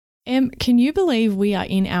Can you believe we are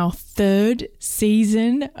in our 3rd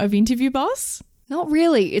season of Interview Boss? Not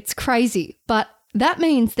really. It's crazy. But that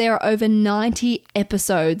means there are over 90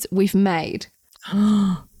 episodes we've made.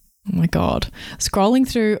 Oh my God. Scrolling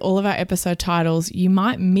through all of our episode titles, you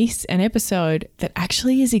might miss an episode that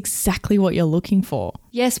actually is exactly what you're looking for.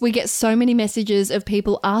 Yes, we get so many messages of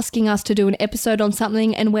people asking us to do an episode on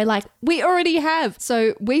something and we're like, we already have.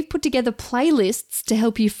 So we've put together playlists to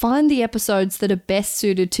help you find the episodes that are best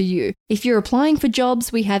suited to you. If you're applying for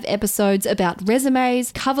jobs, we have episodes about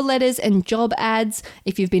resumes, cover letters, and job ads.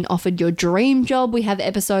 If you've been offered your dream job, we have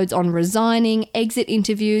episodes on resigning, exit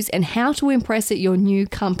interviews, and how to impress at your new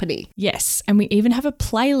company. Yes, and we even have a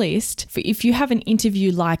playlist for if you have an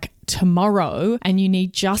interview like tomorrow and you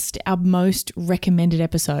need just our most recommended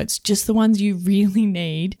episodes, just the ones you really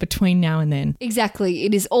need between now and then. Exactly.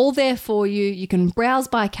 It is all there for you. You can browse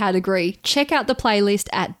by category. Check out the playlist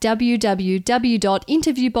at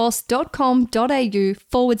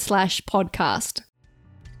www.interviewboss.com.au/podcast.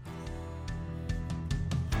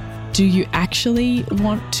 Do you actually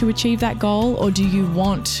want to achieve that goal, or do you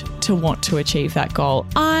want to achieve that goal?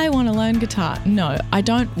 I want to learn guitar. No, I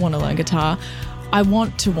don't want to learn guitar. I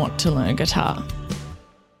want to learn guitar.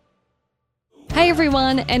 Hey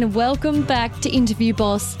everyone, and welcome back to Interview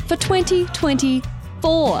Boss for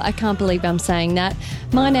 2024. I can't believe I'm saying that.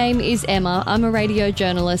 My name is Emma. I'm a radio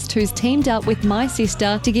journalist who's teamed up with my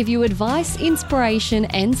sister to give you advice, inspiration,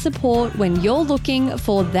 and support when you're looking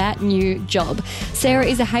for that new job. Sarah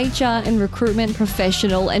is a HR and recruitment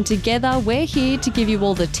professional, and together we're here to give you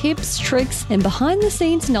all the tips, tricks, and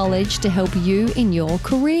behind-the-scenes knowledge to help you in your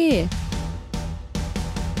career.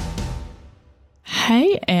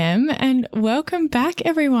 Hey, Em, and welcome back,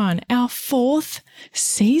 everyone. Our 4th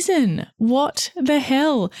season. What the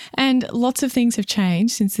hell? And lots of things have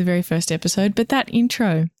changed since the very first episode, but that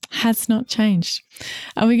intro has not changed.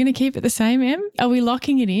 Are we going to keep it the same, Em? Are we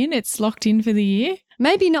locking it in? It's locked in for the year?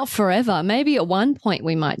 Maybe not forever. Maybe at one point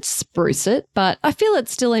we might spruce it, but I feel it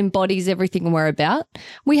still embodies everything we're about.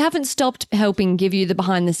 We haven't stopped helping give you the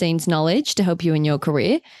behind-the-scenes knowledge to help you in your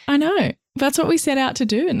career. I know. That's what we set out to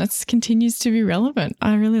do, and that continues to be relevant.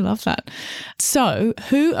 I really love that. So,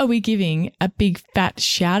 who are we giving a big fat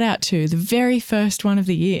shout out to, the very first one of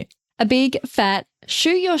the year? A big fat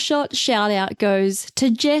shoot your shot shout out goes to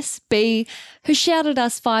Jess B, who shouted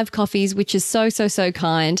us 5 coffees, which is so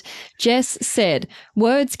kind. Jess said,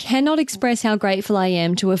 "Words cannot express how grateful I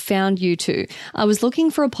am to have found you two. I was looking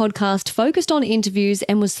for a podcast focused on interviews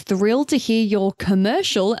and was thrilled to hear your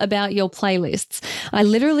commercial about your playlists. I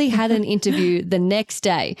literally had an interview the next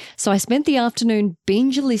day, so I spent the afternoon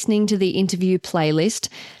binge listening to the interview playlist.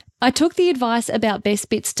 I took the advice about best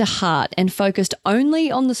bits to heart and focused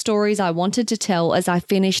only on the stories I wanted to tell as I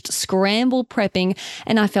finished scramble prepping,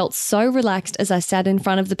 and I felt so relaxed as I sat in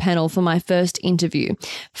front of the panel for my first interview.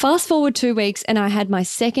 Fast forward 2 weeks and I had my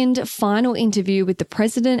second final interview with the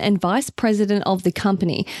president and vice president of the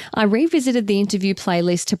company. I revisited the interview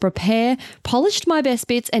playlist to prepare, polished my best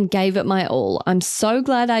bits and gave it my all. I'm so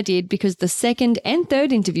glad I did because the second and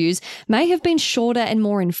third interviews may have been shorter and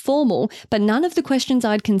more informal, but none of the questions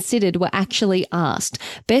I'd considered were actually asked.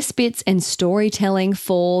 Best bits and storytelling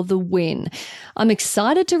for the win. I'm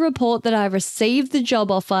excited to report that I received the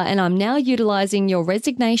job offer and I'm now utilizing your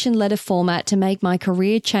resignation letter format to make my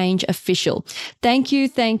career change official. Thank you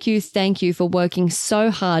for working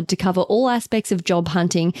so hard to cover all aspects of job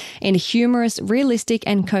hunting in a humorous, realistic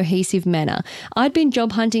and cohesive manner. I'd been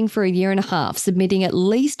job hunting for 1.5 years, submitting at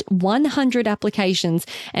least 100 applications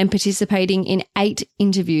and participating in 8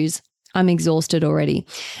 interviews. I'm exhausted already,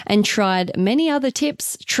 and tried many other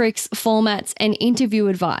tips, tricks, formats, and interview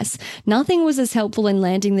advice. Nothing was as helpful in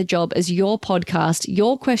landing the job as your podcast,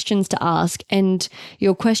 your questions to ask, and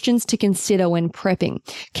your questions to consider when prepping.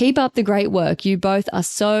 Keep up the great work. You both are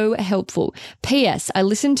so helpful. P.S. I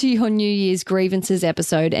listened to your New Year's grievances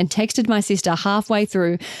episode and texted my sister halfway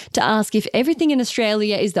through to ask if everything in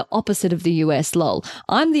Australia is the opposite of the US, lol.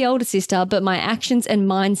 I'm the older sister, but my actions and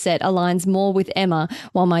mindset aligns more with Emma,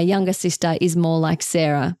 while my younger sister is more like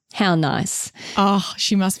Sarah. How nice. Oh,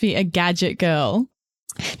 she must be a gadget girl.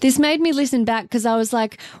 This made me listen back because I was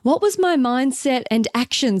like, what was my mindset and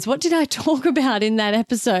actions? What did I talk about in that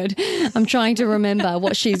episode? I'm trying to remember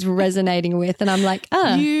what she's resonating with. And I'm like,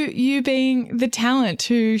 You being the talent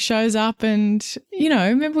who shows up and,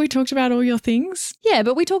 remember we talked about all your things? Yeah,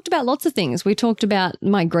 but we talked about lots of things. We talked about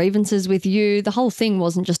my grievances with you. The whole thing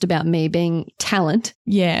wasn't just about me being talent.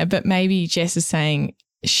 Yeah, but maybe Jess is saying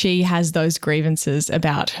she has those grievances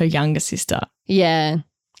about her younger sister. Yeah.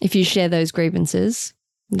 If you share those grievances,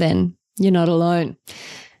 then you're not alone.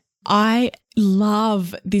 I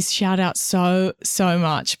love this shout out so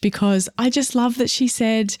much because I just love that she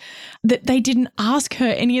said that they didn't ask her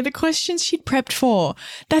any of the questions she'd prepped for.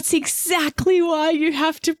 That's exactly why you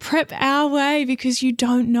have to prep our way, because you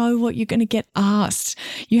don't know what you're going to get asked.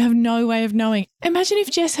 You have no way of knowing. Imagine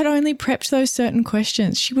if Jess had only prepped those certain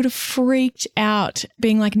questions. She would have freaked out,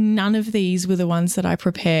 being like, none of these were the ones that I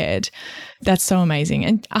prepared. That's so amazing.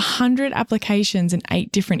 And 100 applications and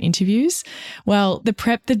 8 different interviews. Well, the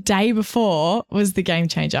prep the day before was the game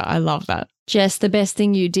changer. I love that. Jess, the best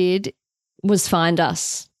thing you did was find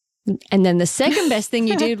us. And then the second best thing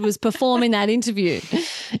you did was perform in that interview.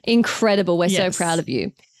 Incredible. We're so proud of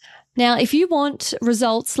you. Now, if you want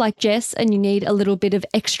results like Jess and you need a little bit of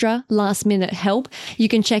extra last-minute help, you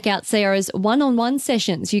can check out Sarah's one-on-one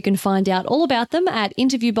sessions. You can find out all about them at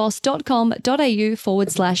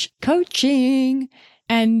interviewboss.com.au/coaching.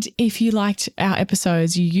 And if you liked our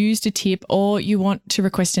episodes, you used a tip, or you want to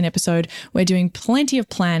request an episode, we're doing plenty of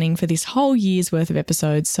planning for this whole year's worth of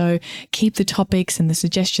episodes. So keep the topics and the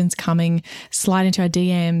suggestions coming. Slide into our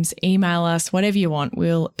DMs, email us, whatever you want.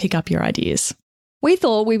 We'll pick up your ideas. We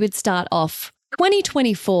thought we would start off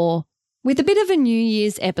 2024 with a bit of a New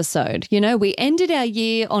Year's episode. You know, we ended our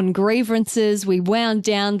year on grievances, we wound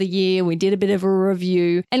down the year, we did a bit of a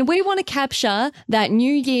review, and we want to capture that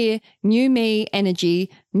new year, new me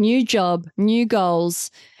energy, new job, new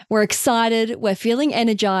goals. We're excited, we're feeling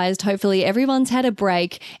energized, hopefully everyone's had a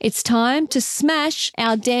break. It's time to smash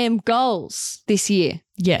our damn goals this year.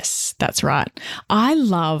 Yes, that's right. I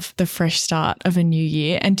love the fresh start of a new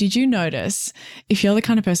year. And did you notice, if you're the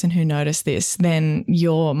kind of person who noticed this, then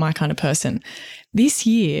you're my kind of person. This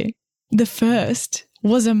year, the first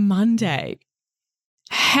was a Monday.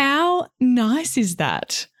 How nice is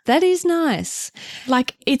that? That is nice.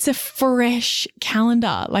 Like, it's a fresh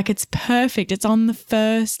calendar. Like, it's perfect. It's on the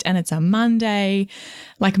 1st and it's a Monday.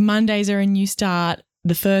 Like, Mondays are a new start.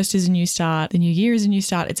 The 1st is a new start. The new year is a new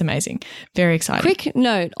start. It's amazing. Very exciting. Quick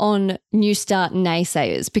note on new start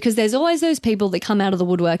naysayers, because there's always those people that come out of the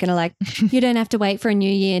woodwork and are like, you don't have to wait for a new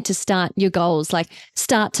year to start your goals. Like,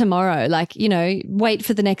 start tomorrow. Like, you know, wait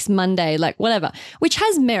for the next Monday, like whatever, which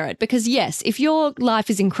has merit because, yes, if your life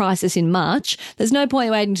is in crisis in March, there's no point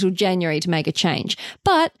waiting until January to make a change.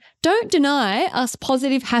 But don't deny us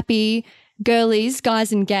positive, happy girlies,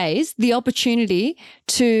 guys and gays the opportunity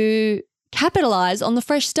to capitalize on the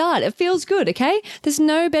fresh start. It feels good, okay? There's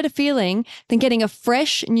no better feeling than getting a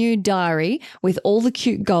fresh new diary with all the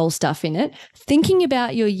cute goal stuff in it, thinking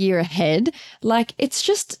about your year ahead. Like, it's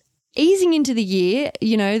just easing into the year.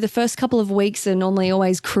 You know, the first couple of weeks are normally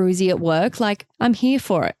always cruisy at work. Like, I'm here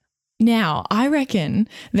for it. Now, I reckon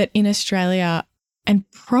that in Australia and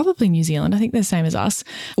probably New Zealand, I think they're the same as us,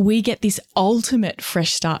 we get this ultimate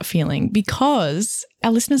fresh start feeling because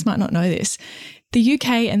our listeners might not know this. The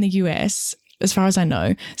UK and the US, as far as I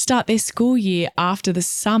know, start their school year after the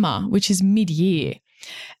summer, which is mid-year.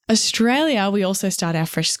 Australia, we also start our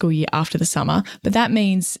fresh school year after the summer, but that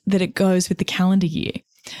means that it goes with the calendar year.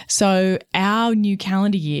 So our new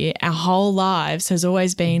calendar year, our whole lives has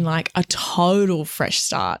always been like a total fresh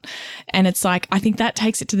start. And it's like, I think that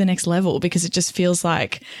takes it to the next level because it just feels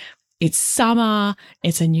like it's summer,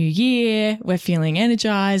 it's a new year, we're feeling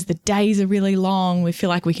energized, the days are really long, we feel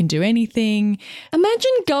like we can do anything.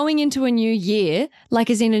 Imagine going into a new year, like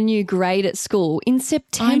as in a new grade at school, in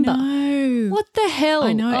September. I know. What the hell?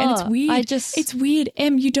 I know, and it's weird. It's weird.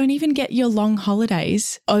 You don't even get your long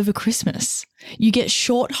holidays over Christmas. You get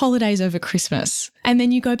short holidays over Christmas and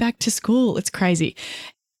then you go back to school. It's crazy.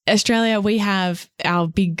 Australia, we have our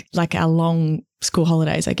big, like our long school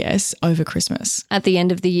holidays, I guess, over Christmas. At the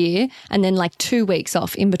end of the year, and then like 2 weeks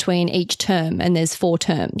off in between each term, and there's 4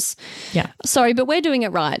 terms. Yeah. Sorry, but we're doing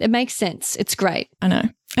it right. It makes sense. It's great. I know.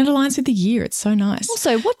 And it aligns with the year. It's so nice.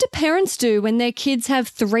 Also, what do parents do when their kids have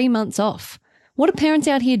 3 months off? What are parents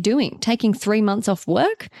out here doing? Taking 3 months off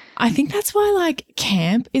work? I think that's why like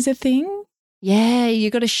camp is a thing. Yeah, you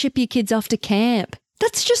got to ship your kids off to camp.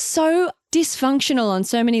 That's just so dysfunctional on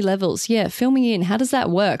so many levels. Yeah, fill me in. How does that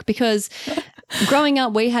work? Because growing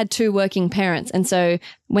up, we had 2 working parents. And so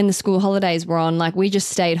when the school holidays were on, like we just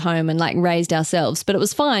stayed home and like raised ourselves. But it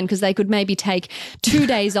was fine because they could maybe take 2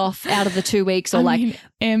 days off out of the 2 weeks or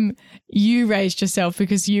you raised yourself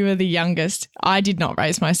because you were the youngest. I did not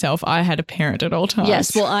raise myself. I had a parent at all times.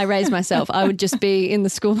 Yes, well, I raised myself. I would just be in the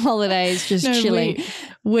school holidays just chilling.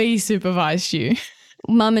 We supervised you.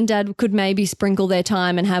 Mum and dad could maybe sprinkle their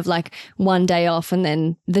time and have like 1 day off and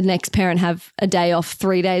then the next parent have a day off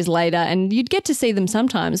 3 days later and you'd get to see them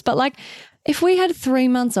sometimes. But like if we had 3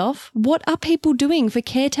 months off, what are people doing for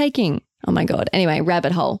caretaking? Oh my God. Anyway,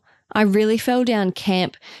 rabbit hole. I really fell down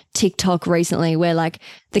camp TikTok recently where like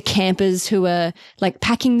the campers who are like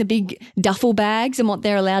packing the big duffel bags and what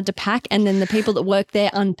they're allowed to pack, and then the people that work there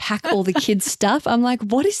unpack all the kids' stuff. I'm like,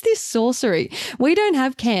 what is this sorcery? We don't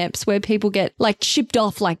have camps where people get like shipped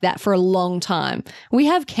off like that for a long time. We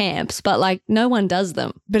have camps, but like no one does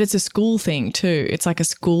them. But it's a school thing too. It's like a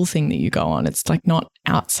school thing that you go on. It's like not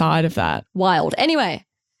outside of that. Wild. Anyway,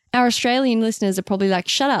 our Australian listeners are probably like,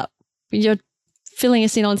 shut up. You're filling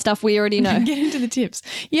us in on stuff we already know. Get into the tips.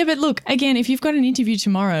 Yeah, but look, again, if you've got an interview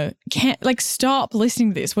tomorrow, stop listening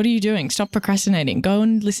to this. What are you doing? Stop procrastinating. Go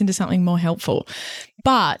and listen to something more helpful.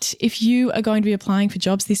 But if you are going to be applying for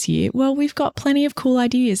jobs this year, well, we've got plenty of cool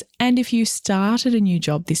ideas. And if you started a new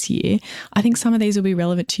job this year, I think some of these will be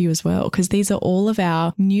relevant to you as well, because these are all of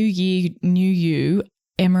our new year, new you,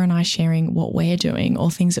 Emma and I sharing what we're doing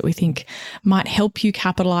or things that we think might help you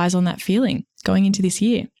capitalize on that feeling going into this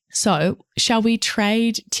year. So shall we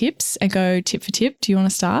trade tips and go tip for tip? Do you want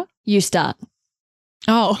to start? You start.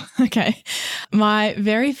 Oh, okay. My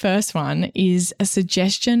very first one is a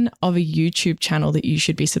suggestion of a YouTube channel that you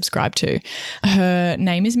should be subscribed to. Her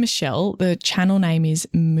name is Michelle. The channel name is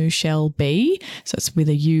Michelle B. So it's with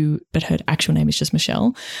a U, but her actual name is just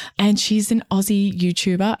Michelle. And she's an Aussie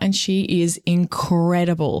YouTuber and she is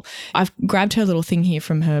incredible. I've grabbed her little thing here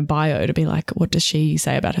from her bio to be like, what does she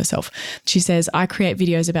say about herself? She says, I create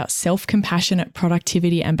videos about self-compassionate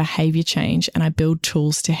productivity and behavior change, and I build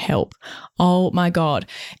tools to help. Oh my God.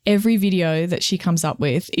 Every video that she comes up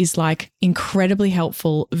with is like incredibly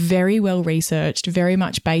helpful, very well researched, very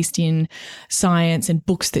much based in science and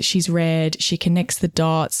books that she's read. She connects the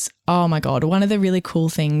dots. Oh my God. One of the really cool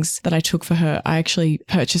things that I took for her, I actually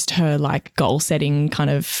purchased her like goal setting kind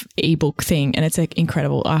of ebook thing, and it's like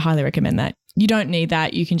incredible. I highly recommend that. You don't need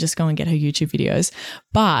that. You can just go and get her YouTube videos.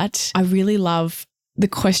 But I really love the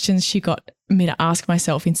questions she got me to ask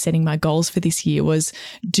myself in setting my goals for this year was,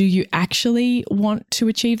 do you actually want to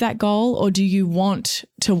achieve that goal, or do you want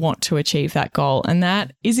to achieve that goal? And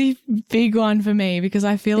that is a big one for me, because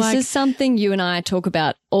I feel this is something you and I talk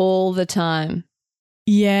about all the time.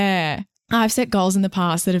 Yeah. I've set goals in the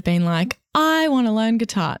past that have been like, I want to learn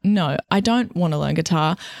guitar. No, I don't want to learn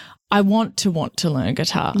guitar. I want to learn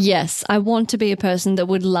guitar. Yes, I want to be a person that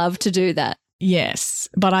would love to do that. Yes,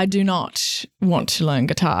 but I do not want to learn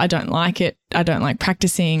guitar. I don't like it. I don't like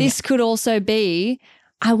practicing. This could also be,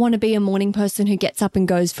 I want to be a morning person who gets up and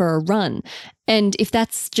goes for a run. And if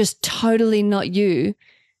that's just totally not you,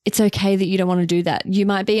 it's okay that you don't want to do that. You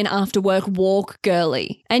might be an after work walk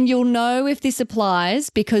girly, and you'll know if this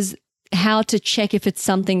applies because how to check if it's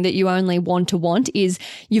something that you only want is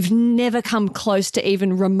you've never come close to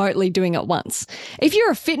even remotely doing it once. If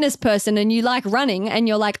you're a fitness person and you like running and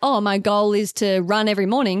you're like, oh, my goal is to run every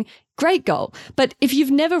morning, great goal. But if you've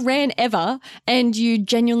never ran ever and you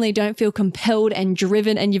genuinely don't feel compelled and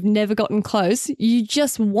driven and you've never gotten close, you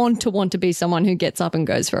just want to be someone who gets up and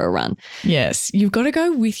goes for a run. Yes, you've got to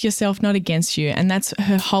go with yourself, not against you. And that's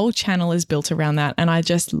her whole channel is built around that. And I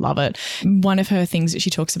just love it. One of her things that she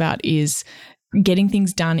talks about is getting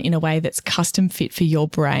things done in a way that's custom fit for your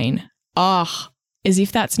brain. Oh, as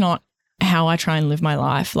if that's not how I try and live my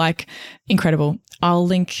life. Like, incredible. I'll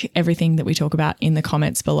link everything that we talk about in the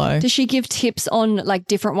comments below. Does she give tips on like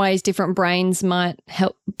different ways different brains might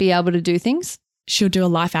help be able to do things? She'll do a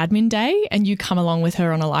life admin day and you come along with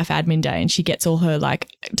her on a life admin day, and she gets all her like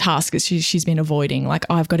tasks that she's been avoiding. Like,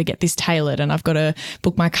 oh, I've got to get this tailored and I've got to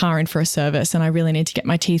book my car in for a service and I really need to get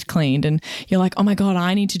my teeth cleaned. And you're like, oh my God,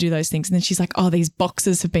 I need to do those things. And then she's like, oh, these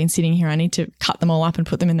boxes have been sitting here. I need to cut them all up and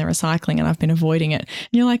put them in the recycling, and I've been avoiding it. And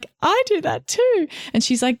you're like, I do that too. And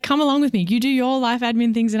she's like, come along with me. You do your life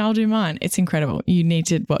admin things and I'll do mine. It's incredible. You need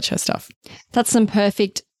to watch her stuff. That's some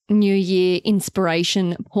perfect New Year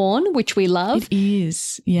inspiration porn, which we love. It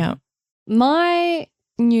is, yeah. My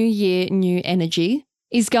New Year, new energy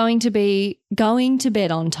is going to be going to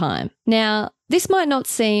bed on time. Now, this might not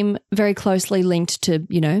seem very closely linked to,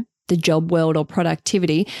 the job world or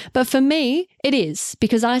productivity, but for me, it is,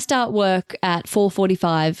 because I start work at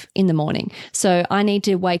 4:45 in the morning. So I need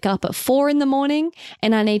to wake up at 4 in the morning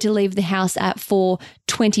and I need to leave the house at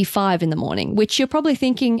 4:25 in the morning, which you're probably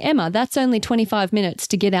thinking, Emma, that's only 25 minutes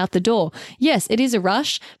to get out the door. Yes, it is a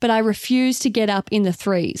rush, but I refuse to get up in the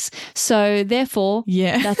threes. So therefore,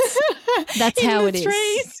 yeah, that's how it is.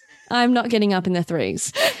 Threes. I'm not getting up in the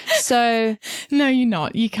threes. So no, you're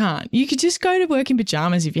not. You can't. You could just go to work in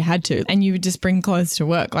pajamas if you had to, and you would just bring clothes to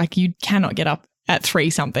work. Like, you cannot get up at 3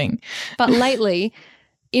 something. But lately,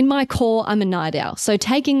 in my core, I'm a night owl. So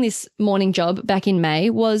taking this morning job back in May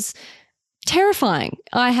was terrifying.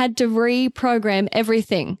 I had to reprogram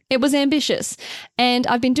everything. It was ambitious, and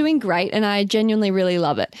I've been doing great, and I genuinely really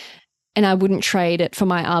love it. and I wouldn't trade it for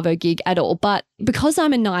my Arvo gig at all. But because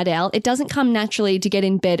I'm a night owl, it doesn't come naturally to get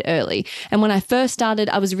in bed early. And when I first started,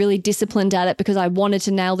 I was really disciplined at it because I wanted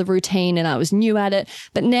to nail the routine and I was new at it.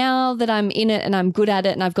 But now that I'm in it and I'm good at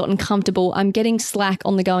it and I've gotten comfortable, I'm getting slack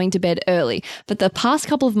on the going to bed early. But the past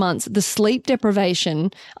couple of months, the sleep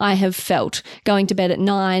deprivation I have felt, going to bed at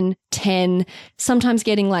 9, 10, sometimes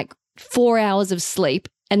getting like 4 hours of sleep.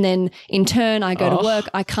 And then in turn, I go to work,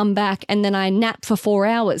 I come back, and then I nap for 4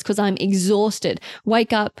 hours because I'm exhausted.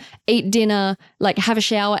 Wake up, eat dinner, like have a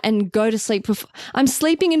shower and go to sleep. I'm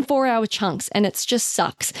sleeping in 4-hour chunks and it just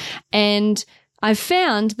sucks. And I've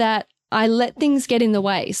found that I let things get in the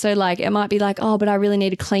way. So like it might be like, oh, but I really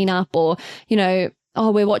need to clean up, or, you know,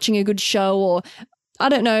 oh, we're watching a good show, or I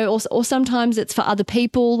don't know, or sometimes it's for other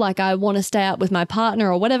people, like I want to stay out with my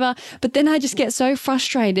partner or whatever, but then I just get so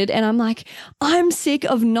frustrated and I'm like, I'm sick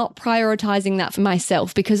of not prioritizing that for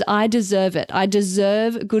myself because I deserve it. I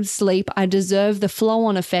deserve good sleep. I deserve the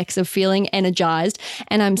flow-on effects of feeling energized,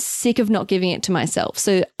 and I'm sick of not giving it to myself.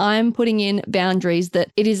 So I'm putting in boundaries that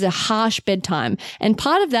it is a harsh bedtime, and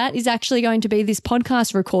part of that is actually going to be this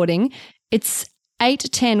podcast recording. It's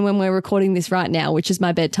 8:10 when we're recording this right now, which is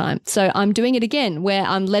my bedtime. So I'm doing it again where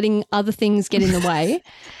I'm letting other things get in the way.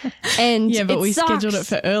 And yeah, but we scheduled it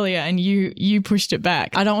for earlier and you pushed it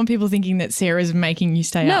back. I don't want people thinking that Sarah's making you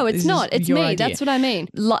stay up. No, it's not. It's me. Idea. That's what I mean.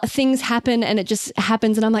 Things happen and it just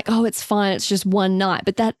happens and I'm like, oh, it's fine. It's just one night.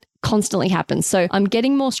 But that constantly happens. So I'm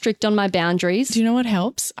getting more strict on my boundaries. Do you know what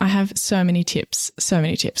helps? I have so many tips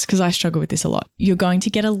because I struggle with this a lot. You're going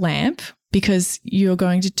to get a lamp, because you're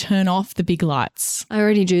going to turn off the big lights. I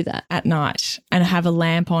already do that. At night, and have a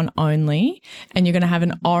lamp on only, and you're going to have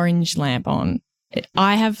an orange lamp on.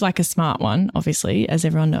 I have like a smart one, obviously, as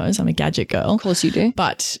everyone knows. I'm a gadget girl. Of course you do.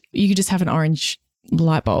 But you could just have an orange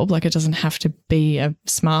light bulb, like it doesn't have to be a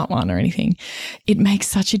smart one or anything. It makes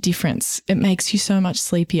such a difference. It makes you so much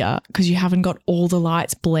sleepier because you haven't got all the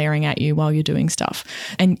lights blaring at you while you're doing stuff.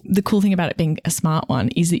 And the cool thing about it being a smart one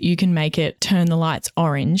is that you can make it turn the lights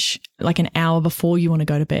orange like an hour before you want to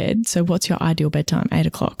go to bed. So what's your ideal bedtime? 8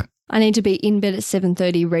 o'clock. I need to be in bed at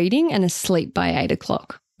 7:30 reading and asleep by 8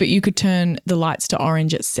 o'clock. But you could turn the lights to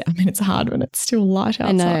orange at I mean, it's hard when it's still light outside.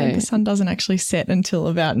 I know. The sun doesn't actually set until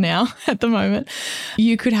about now at the moment.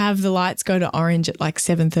 You could have the lights go to orange at like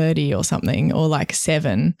 7:30 or something, or like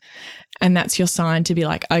 7. And that's your sign to be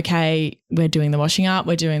like, okay, we're doing the washing up,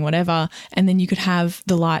 we're doing whatever. And then you could have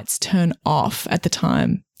the lights turn off at the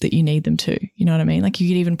time that you need them to. You know what I mean? Like you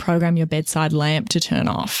could even program your bedside lamp to turn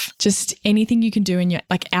off. Just anything you can do in your,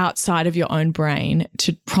 like outside of your own brain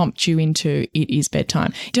to prompt you into it is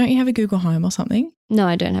bedtime. Don't you have a Google Home or something? No,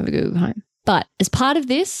 I don't have a Google Home. But as part of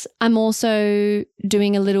this, I'm also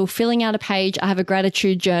doing a little filling out a page. I have a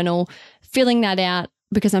gratitude journal, filling that out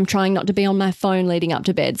because I'm trying not to be on my phone leading up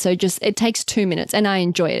to bed. So it takes 2 minutes and I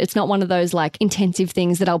enjoy it. It's not one of those like intensive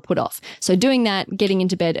things that I'll put off. So doing that, getting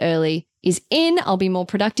into bed early is in. I'll be more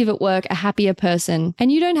productive at work, a happier person.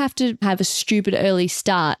 And you don't have to have a stupid early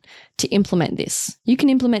start to implement this. You can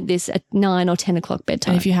implement this at 9 or 10 o'clock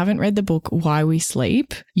bedtime. And if you haven't read the book Why We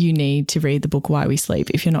Sleep, you need to read the book Why We Sleep.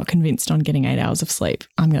 If you're not convinced on getting 8 hours of sleep,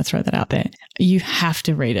 I'm going to throw that out there. You have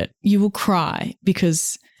to read it. You will cry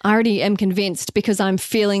because I already am convinced because I'm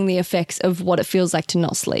feeling the effects of what it feels like to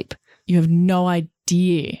not sleep. You have no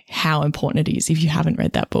idea how important it is if you haven't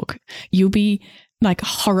read that book. You'll be like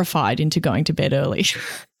horrified into going to bed early.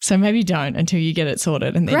 So maybe don't until you get it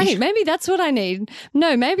sorted. And then Great. Maybe that's what I need.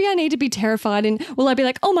 No, maybe I need to be terrified and will I be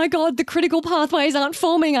like, oh my God, the critical pathways aren't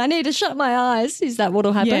forming. I need to shut my eyes. Is that what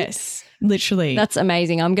will happen? Yes, literally. That's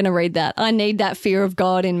amazing. I'm going to read that. I need that fear of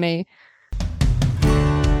God in me.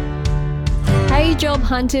 Hey job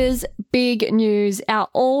hunters, big news. Our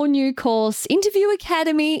all new course, Interview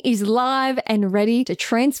Academy, is live and ready to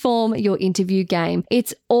transform your interview game.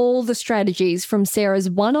 It's all the strategies from Sarah's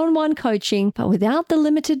one-on-one coaching, but without the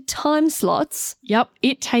limited time slots. Yep.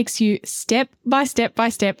 It takes you step by step by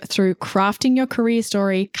step through crafting your career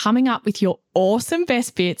story, coming up with your awesome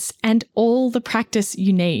best bits and all the practice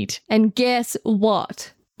you need. And guess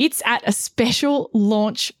what? It's at a special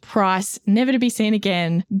launch price, never to be seen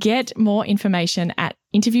again. Get more information at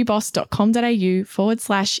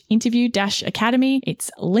interviewboss.com.au/interview-academy.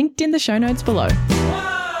 It's linked in the show notes below.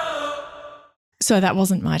 So that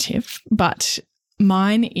wasn't my tip, but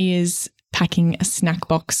mine is packing a snack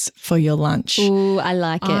box for your lunch. Ooh, I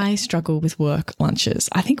like it. I struggle with work lunches.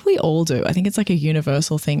 I think we all do. I think it's like a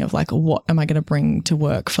universal thing of like, what am I going to bring to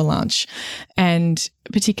work for lunch? And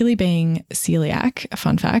particularly being celiac, a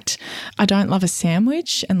fun fact, I don't love a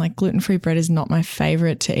sandwich, and like gluten-free bread is not my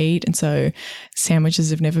favorite to eat. And so sandwiches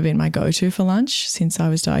have never been my go-to for lunch since I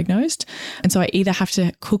was diagnosed. And so I either have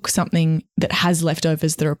to cook something that has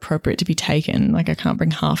leftovers that are appropriate to be taken. Like I can't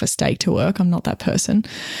bring half a steak to work. I'm not that person.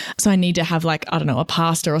 So I need to have like, I don't know, a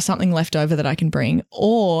pasta or something left over that I can bring,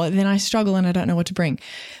 or then I struggle and I don't know what to bring.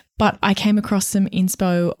 But I came across some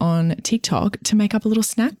inspo on TikTok to make up a little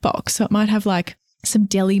snack box. So it might have like some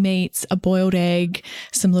deli meats, a boiled egg,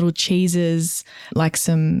 some little cheeses, like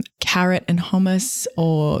some carrot and hummus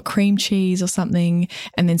or cream cheese or something,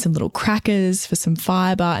 and then some little crackers for some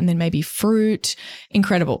fiber, and then maybe fruit.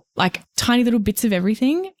 Incredible. Like tiny little bits of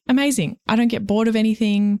everything. Amazing. I don't get bored of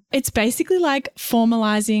anything. It's basically like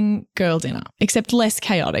formalizing girl dinner, except less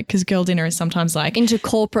chaotic, because girl dinner is sometimes like into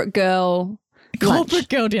corporate girl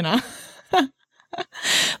dinner.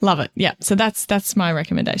 Love it. Yeah. So that's my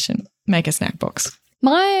recommendation. Make a snack box.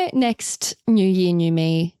 My next New Year, New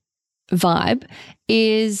Me vibe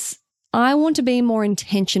is I want to be more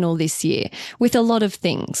intentional this year with a lot of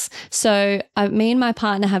things. So me and my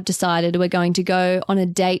partner have decided we're going to go on a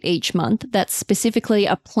date each month that's specifically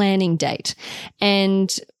a planning date.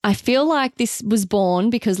 And I feel like this was born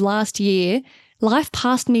because last year life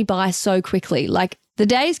passed me by so quickly. Like the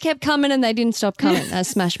days kept coming and they didn't stop coming, as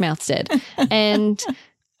Smash Mouth said. And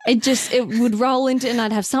it would roll into, and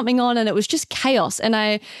I'd have something on, and it was just chaos.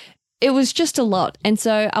 And it was just a lot. And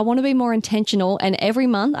so I want to be more intentional. And every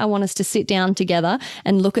month I want us to sit down together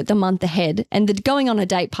and look at the month ahead. And the going on a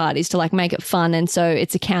date part is to like make it fun. And so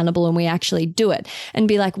it's accountable and we actually do it and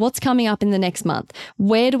be like, what's coming up in the next month?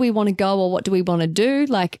 Where do we want to go, or what do we want to do?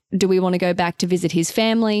 Like, do we want to go back to visit his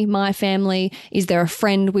family, my family? Is there a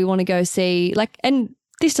friend we want to go see? Like, and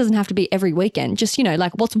this doesn't have to be every weekend. Just,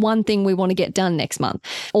 like what's one thing we want to get done next month?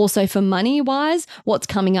 Also for money wise, what's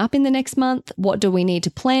coming up in the next month? What do we need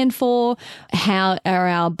to plan for? How are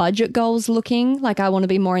our budget goals looking? Like I want to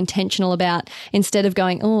be more intentional about, instead of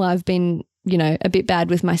going, oh, I've been a bit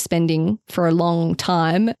bad with my spending for a long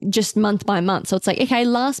time, just month by month. So it's like, okay,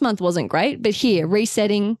 last month wasn't great, but here,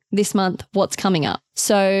 resetting this month, what's coming up?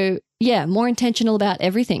 So yeah, more intentional about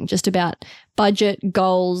everything, just about budget,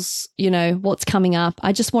 goals, what's coming up.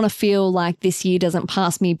 I just want to feel like this year doesn't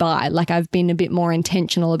pass me by, like I've been a bit more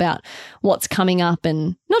intentional about what's coming up,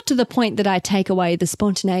 and not to the point that I take away the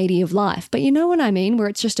spontaneity of life, but you know what I mean, where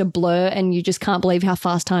it's just a blur and you just can't believe how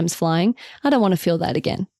fast time's flying. I don't want to feel that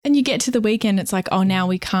again. And you get to the weekend, it's like, oh, now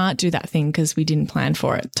we can't do that thing because we didn't plan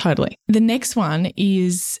for it. Totally. The next one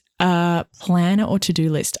is a planner or to-do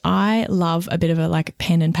list. I love a bit of a like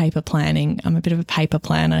pen and paper planning. I'm a bit of a paper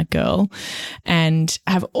planner girl, and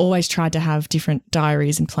have always tried to have different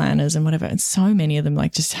diaries and planners and whatever. And so many of them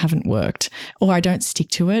like just haven't worked, or I don't stick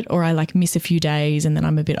to it, or I like miss a few days and then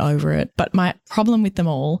I'm a bit over it. But my problem with them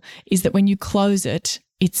all is that when you close it,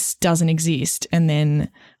 it doesn't exist, and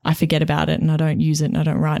then I forget about it and I don't use it and I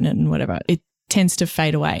don't write in it and whatever. It tends to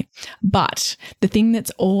fade away. But the thing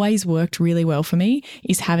that's always worked really well for me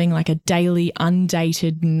is having like a daily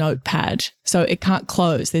undated notepad. So it can't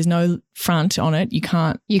close. There's no front on it. You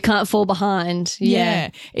can't fall behind.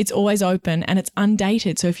 Yeah. It's always open and it's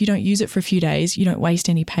undated. So if you don't use it for a few days, you don't waste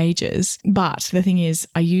any pages. But the thing is,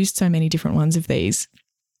 I used so many different ones of these.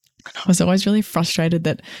 I was always really frustrated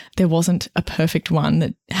that there wasn't a perfect one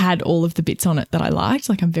that had all of the bits on it that I liked.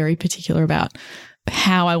 Like I'm very particular about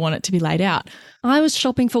how I want it to be laid out. I was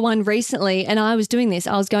shopping for one recently and I was doing this.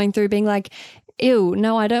 I was going through being like, ew,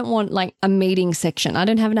 no, I don't want like a meeting section. I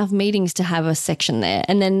don't have enough meetings to have a section there.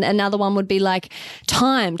 And then another one would be like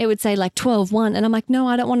time. It would say like 12:1. And I'm like, no,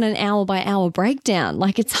 I don't want an hour by hour breakdown.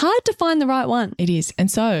 Like it's hard to find the right one. It is.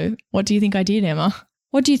 And so what do you think I did, Emma?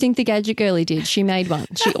 What do you think the gadget girlie did? She made one.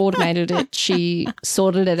 She automated it. She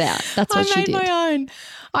sorted it out. That's what she did. I made my own.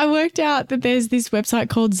 I worked out that there's this website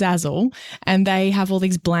called Zazzle, and they have all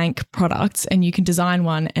these blank products and you can design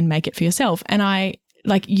one and make it for yourself. And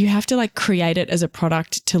you have to like create it as a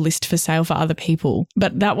product to list for sale for other people.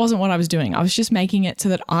 But that wasn't what I was doing. I was just making it so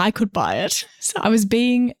that I could buy it. So I was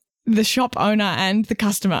being the shop owner and the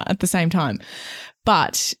customer at the same time.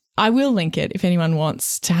 But I will link it if anyone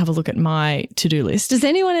wants to have a look at my to-do list. Does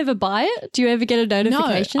anyone ever buy it? Do you ever get a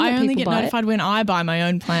notification? No, I that only people get notified when I buy my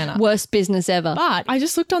own planner. Worst business ever. But I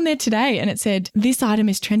just looked on there today and it said, this item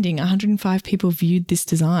is trending. 105 people viewed this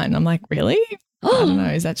design. I'm like, really? I don't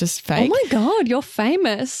know. Is that just fake? Oh my God, you're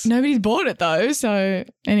famous. Nobody's bought it though. So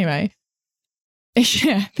anyway.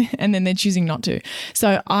 Yeah, and then they're choosing not to.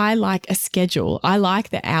 So I like a schedule. I like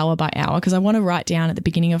the hour by hour because I want to write down at the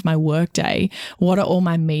beginning of my workday what are all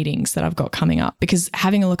my meetings that I've got coming up, because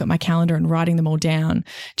having a look at my calendar and writing them all down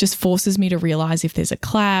just forces me to realize if there's a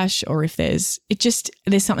clash or if there's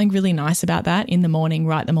something really nice about that. In the morning,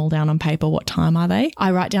 write them all down on paper. What time are they?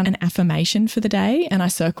 I write down an affirmation for the day and I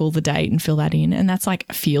circle the date and fill that in. And that's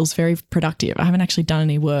like feels very productive. I haven't actually done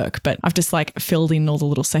any work, but I've just like filled in all the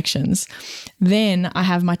little sections. Then I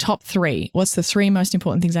have my top 3. What's the 3 most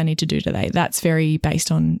important things I need to do today? That's very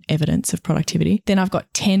based on evidence of productivity. Then I've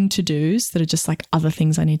got 10 to-dos that are just like other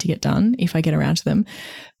things I need to get done if I get around to them.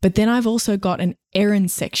 But then I've also got an errand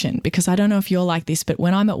section, because I don't know if you're like this, but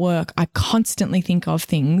when I'm at work, I constantly think of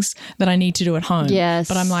things that I need to do at home. Yes.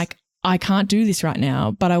 But I'm like, I can't do this right now,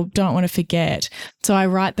 but I don't want to forget. So I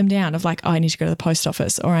write them down of like, I need to go to the post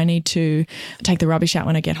office, or I need to take the rubbish out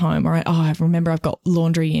when I get home, or I remember I've got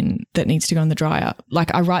laundry in that needs to go in the dryer.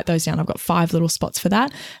 Like I write those down. I've got 5 little spots for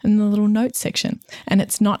that and the little notes section. And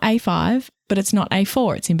it's not A5, but it's not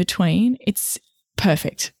A4. It's in between. It's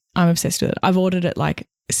perfect. I'm obsessed with it. I've ordered it like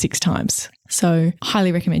 6 times. So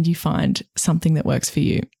highly recommend you find something that works for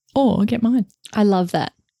you, or get mine. I love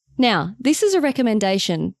that. Now, this is a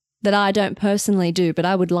recommendation that I don't personally do, but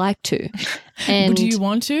I would like to. And do you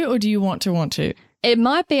want to, or do you want to? It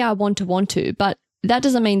might be I want to, but that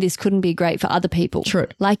doesn't mean this couldn't be great for other people. True.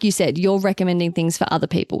 Like you said, you're recommending things for other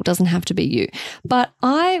people. It doesn't have to be you. But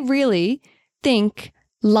I really think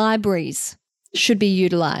libraries should be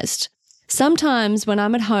utilized. Sometimes when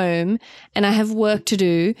I'm at home and I have work to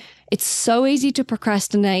do, it's so easy to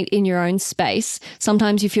procrastinate in your own space.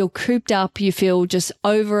 Sometimes you feel cooped up, you feel just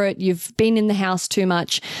over it, you've been in the house too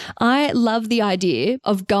much. I love the idea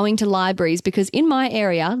of going to libraries, because in my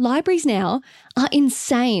area, libraries now are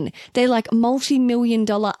insane. They're like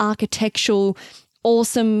multi-million-dollar architectural,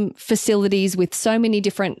 awesome facilities with so many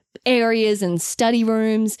different areas and study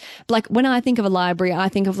rooms. Like when I think of a library, I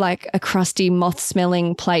think of like a crusty,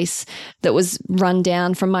 moth-smelling place that was run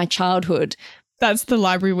down from my childhood. That's the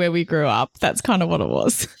library where we grew up. That's kind of what it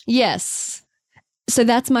was. Yes. So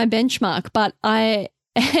that's my benchmark, but I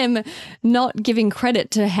am not giving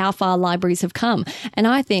credit to how far libraries have come. And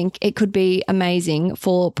I think it could be amazing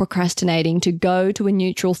for procrastinating to go to a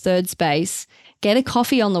neutral third space, get a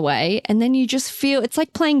coffee on the way, and then you just feel, it's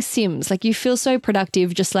like playing Sims. Like you feel so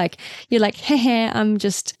productive, just like, you're like, hey, I'm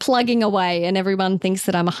just plugging away and everyone thinks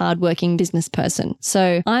that I'm a hardworking business person.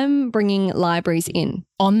 So I'm bringing libraries in.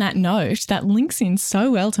 On that note, that links in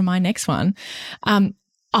so well to my next one.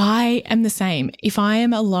 I am the same. If I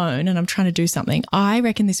am alone and I'm trying to do something, I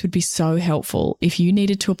reckon this would be so helpful if you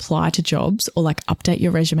needed to apply to jobs or like update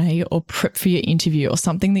your resume or prep for your interview or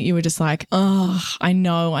something that you were just like, oh, I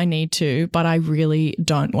know I need to, but I really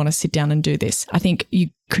don't want to sit down and do this. I think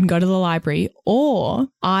you can go to the library, or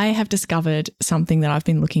I have discovered something that I've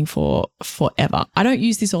been looking for forever. I don't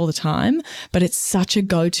use this all the time, but it's such a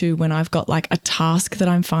go-to when I've got like a task that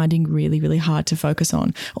I'm finding really, really hard to focus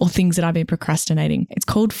on, or things that I've been procrastinating. It's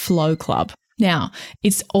called Flow Club. Now,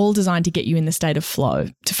 it's all designed to get you in the state of flow,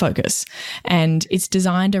 to focus. And it's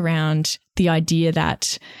designed around the idea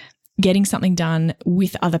that getting something done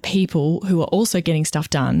with other people who are also getting stuff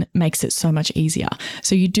done makes it so much easier.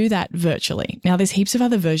 So you do that virtually. Now, there's heaps of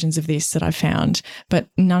other versions of this that I've found, but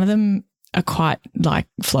none of them are quite like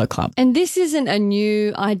Flow Club. And this isn't a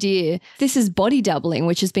new idea. This is body doubling,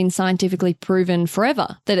 which has been scientifically proven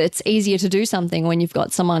forever, that it's easier to do something when you've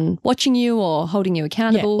got someone watching you or holding you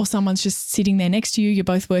accountable. Yeah, or someone's just sitting there next to you. You're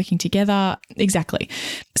both working together. Exactly.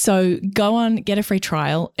 So go on, get a free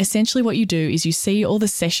trial. Essentially what you do is you see all the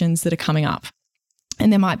sessions that are coming up.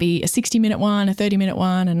 And there might be a 60-minute one, a 30-minute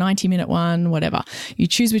one, a 90-minute one, whatever. You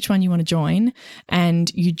choose which one you want to join,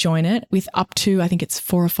 and you join it with up to, I think it's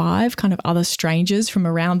 4 or 5 kind of other strangers from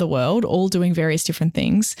around the world, all doing various different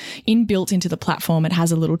things. Inbuilt into the platform, it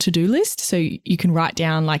has a little to-do list. So you can write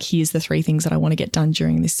down like, here's the 3 things that I want to get done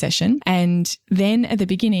during this session. And then at the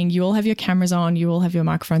beginning, you all have your cameras on, you all have your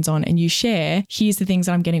microphones on, and you share, here's the things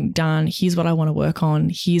that I'm getting done. Here's what I want to work on.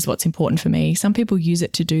 Here's what's important for me. Some people use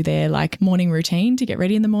it to do their like morning routine, to get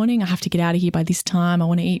ready in the morning. I have to get out of here by this time. I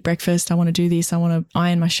want to eat breakfast. I want to do this. I want to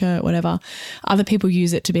iron my shirt, whatever. Other people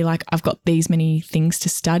use it to be like, I've got these many things to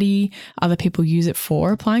study. Other people use it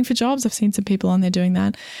for applying for jobs. I've seen some people on there doing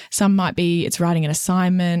that. Some might be, it's writing an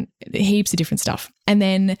assignment, heaps of different stuff. And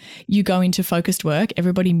then you go into focused work,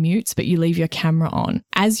 everybody mutes, but you leave your camera on.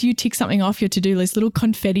 As you tick something off your to-do list, little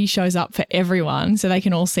confetti shows up for everyone so they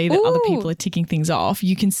can all see that other people are ticking things off.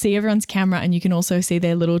 You can see everyone's camera and you can also see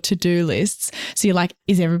their little to-do lists. So you're like,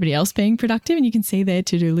 is everybody else being productive? And you can see their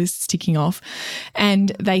to-do lists ticking off. And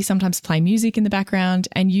they sometimes play music in the background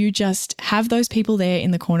and you just have those people there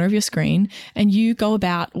in the corner of your screen and you go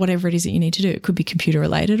about whatever it is that you need to do. It could be computer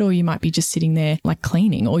related, or you might be just sitting there like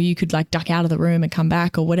cleaning, or you could like duck out of the room and come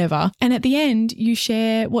back or whatever. And at the end, you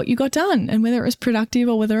share what you got done and whether it was productive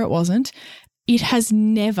or whether it wasn't. It has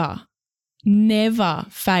never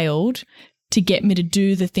failed to get me to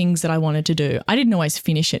do the things that I wanted to do. I didn't always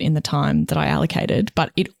finish it in the time that I allocated,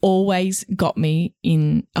 but it always got me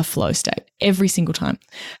in a flow state every single time.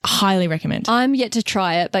 Highly recommend. I'm yet to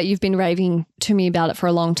try it, but you've been raving to me about it for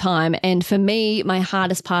a long time. And for me, my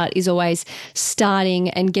hardest part is always starting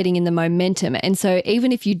and getting in the momentum. And so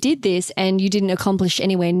even if you did this and you didn't accomplish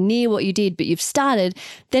anywhere near what you did, but you've started,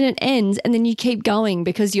 then it ends and then you keep going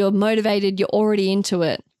because you're motivated, you're already into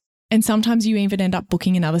it. And sometimes you even end up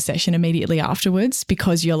booking another session immediately afterwards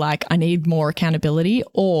because you're like, I need more accountability,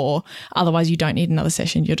 or otherwise you don't need another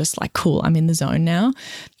session. You're just like, cool, I'm in the zone now.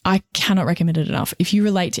 I cannot recommend it enough. If you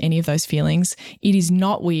relate to any of those feelings, it is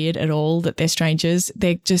not weird at all that they're strangers.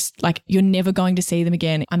 They're just like, you're never going to see them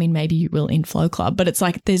again. I mean, maybe you will in Flow Club, but it's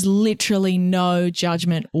like there's literally no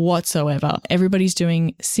judgment whatsoever. Everybody's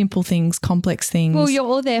doing simple things, complex things. Well, you're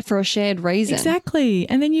all there for a shared reason. Exactly.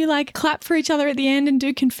 And then you like clap for each other at the end and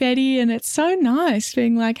do confetti, and it's so nice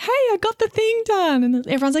being like, hey, I got the thing done. And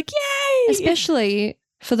everyone's like, yay. Especially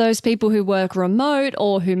for those people who work remote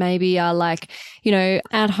or who maybe are like, you know,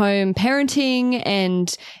 at home parenting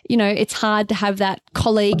and, you know, it's hard to have that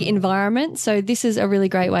colleague environment. So this is a really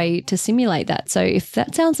great way to simulate that. So if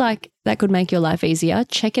that sounds like that could make your life easier,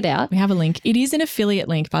 check it out. We have a link. It is an affiliate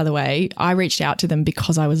link, by the way. I reached out to them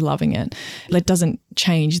because I was loving it. That doesn't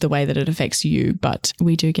change the way that it affects you, but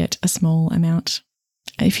we do get a small amount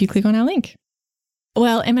if you click on our link.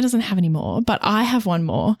 Well, Emma doesn't have any more, but I have one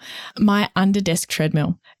more. My under-desk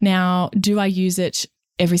treadmill. Now, do I use it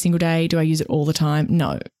every single day? Do I use it all the time?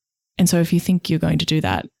 No. And so if you think you're going to do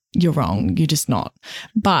that, you're wrong. You're just not.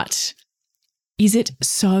 But is it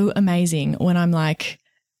so amazing when I'm like,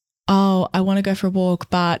 oh, I want to go for a walk,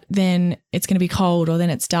 but then it's going to be cold, or then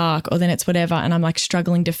it's dark, or then it's whatever, and I'm like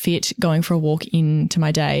struggling to fit going for a walk into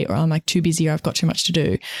my day, or I'm like too busy, or I've got too much to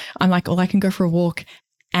do. I'm like, well, I can go for a walk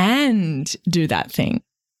and do that thing.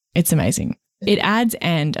 It's amazing. It adds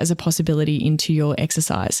 "and" as a possibility into your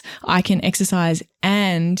exercise. I can exercise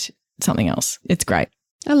and something else. It's great.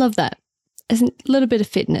 I love that. As a little bit of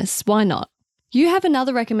fitness. Why not? You have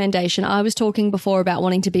another recommendation. I was talking before about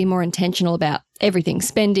wanting to be more intentional about everything,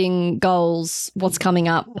 spending, goals, what's coming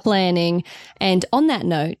up, planning. And on that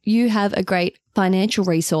note, you have a great financial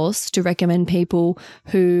resource to recommend people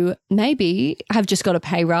who maybe have just got a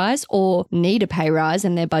pay rise or need a pay rise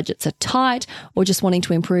and their budgets are tight, or just wanting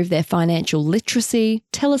to improve their financial literacy.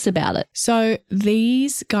 Tell us about it. So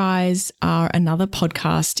these guys are another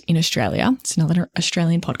podcast in Australia. It's another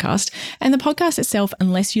Australian podcast. And the podcast itself,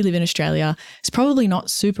 unless you live in Australia, is probably not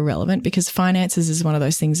super relevant because finances is one of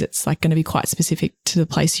those things that's like going to be quite specific to the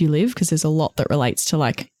place you live, because there's a lot that relates to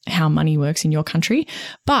like how money works in your country.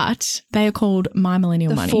 But they are called My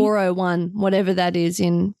Millennial Money. The 401, whatever that is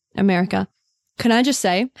in America. Can I just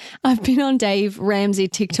say, I've been on Dave Ramsey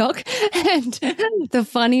TikTok, and the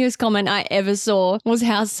funniest comment I ever saw was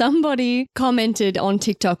how somebody commented on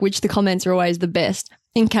TikTok, which the comments are always the best,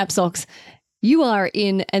 in caps locks, "You are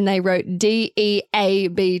in," and they wrote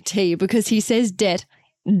DEABT because he says debt.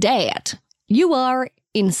 You are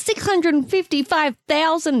in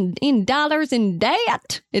 $655,000 in dollars in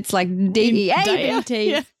debt. It's like DEABT.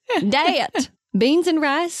 Yeah. Debt. Beans and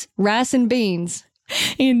rice, rice and beans.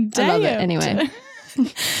 In debt. I love it anyway.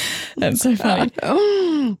 That's so funny.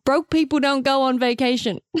 Broke people don't go on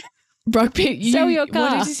vacation. Broke people. Sell your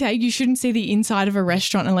car. What did he say? You shouldn't see the inside of a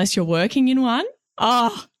restaurant unless you're working in one.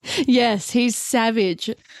 Oh, yes, he's savage.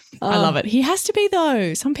 I love it. He has to be,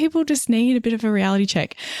 though. Some people just need a bit of a reality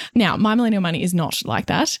check. Now, My Millennial Money is not like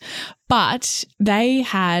that, but they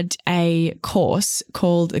had a course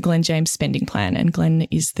called the Glenn James Spending Plan, and Glenn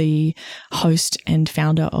is the host and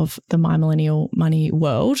founder of the My Millennial Money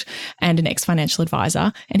World and an ex-financial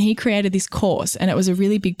advisor, and he created this course, and it was a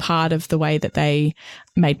really big part of the way that they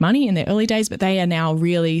made money in their early days, but they are now a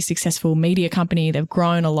really successful media company. They've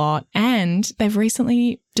grown a lot, and they've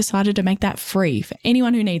recently decided to make that free for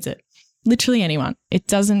anyone who needs it. Literally anyone. They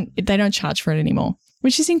don't charge for it anymore.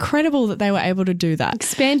 which is incredible that they were able to do that.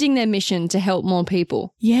 Expanding their mission to help more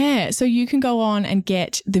people. Yeah. So you can go on and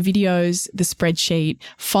get the videos, the spreadsheet,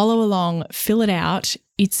 follow along, fill it out.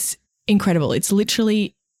 It's incredible. It's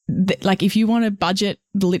literally like if you want to budget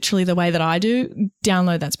literally the way that I do,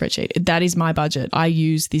 download that spreadsheet. That is my budget. I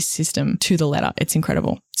use this system to the letter. It's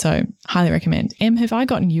incredible. So highly recommend. Em, have I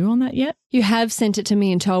gotten you on that yet? You have sent it to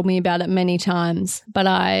me and told me about it many times, but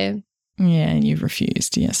Yeah, and you've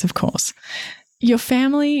refused. Yes, of course. Your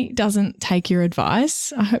family doesn't take your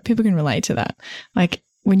advice. I hope people can relate to that. Like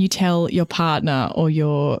when you tell your partner or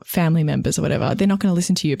your family members or whatever, they're not going to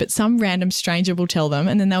listen to you, but some random stranger will tell them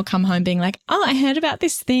and then they'll come home being like, oh, I heard about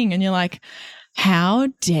this thing. And you're like, how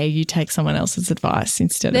dare you take someone else's advice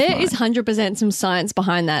instead of mine? There is 100% some science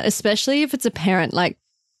behind that, especially if it's a parent. Like,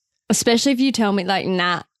 especially if you tell me like,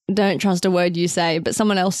 nah, don't trust a word you say, but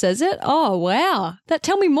someone else says it. Oh, wow.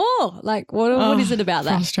 Tell me more. Like, what is it about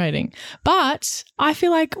that? Frustrating. But I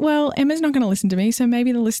feel like, well, Emma's not going to listen to me, so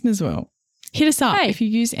maybe the listeners will. Hit us up if you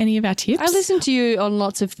use any of our tips. I listen to you on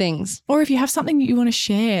lots of things. Or if you have something that you want to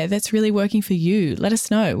share that's really working for you, let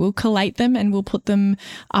us know. We'll collate them and we'll put them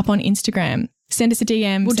up on Instagram. Send us a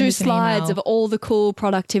DM. We'll do slides of all the cool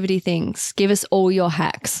productivity things. Give us all your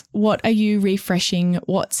hacks. What are you refreshing?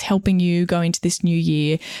 What's helping you go into this new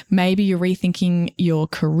year? Maybe you're rethinking your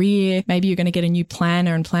career. Maybe you're going to get a new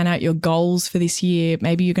planner and plan out your goals for this year.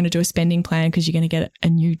 Maybe you're going to do a spending plan because you're going to get a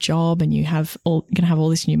new job and you're going to have all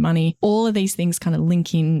this new money. All of these things kind of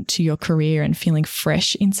link into your career and feeling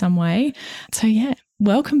fresh in some way. So yeah,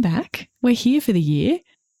 welcome back. We're here for the year.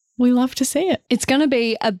 We love to see it. It's going to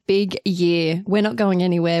be a big year. We're not going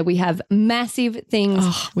anywhere. We have massive things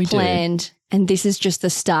planned. And this is just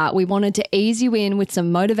the start. We wanted to ease you in with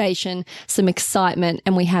some motivation, some excitement,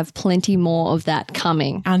 and we have plenty more of that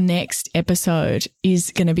coming. Our next episode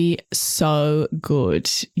is going to be so good.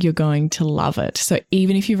 You're going to love it. So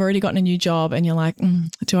even if you've already gotten a new job and you're like,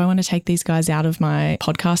 do I want to take these guys out of my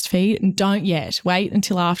podcast feed? Don't yet. Wait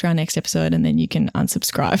until after our next episode and then you can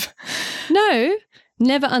unsubscribe. No.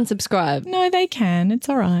 Never unsubscribe. No, they can. It's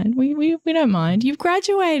all right. We don't mind. You've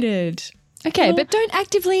graduated. Okay, but don't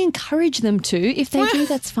actively encourage them to. If they do,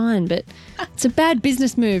 that's fine. But it's a bad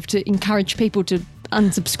business move to encourage people to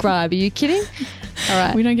unsubscribe. Are you kidding? All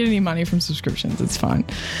right. We don't get any money from subscriptions. It's fine.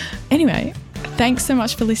 Anyway, thanks so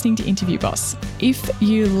much for listening to Interview Boss. If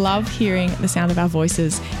you love hearing the sound of our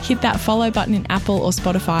voices, hit that follow button in Apple or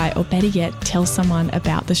Spotify, or better yet, tell someone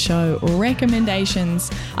about the show. Recommendations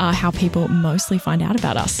are how people mostly find out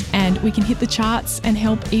about us. And we can hit the charts and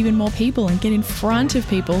help even more people and get in front of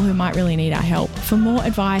people who might really need our help. For more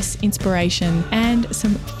advice, inspiration, and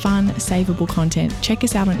some fun, savable content, check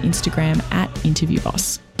us out on Instagram at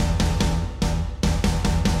InterviewBoss.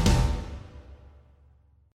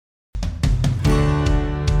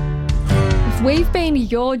 We've been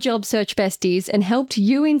your job search besties and helped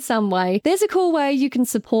you in some way. There's a cool way you can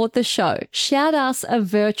support the show. Shout us a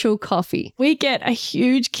virtual coffee. We get a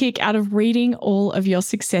huge kick out of reading all of your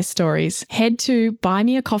success stories. Head to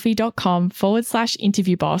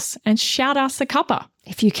buymeacoffee.com/interviewboss and shout us a cuppa.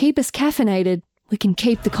 If you keep us caffeinated, we can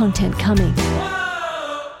keep the content coming.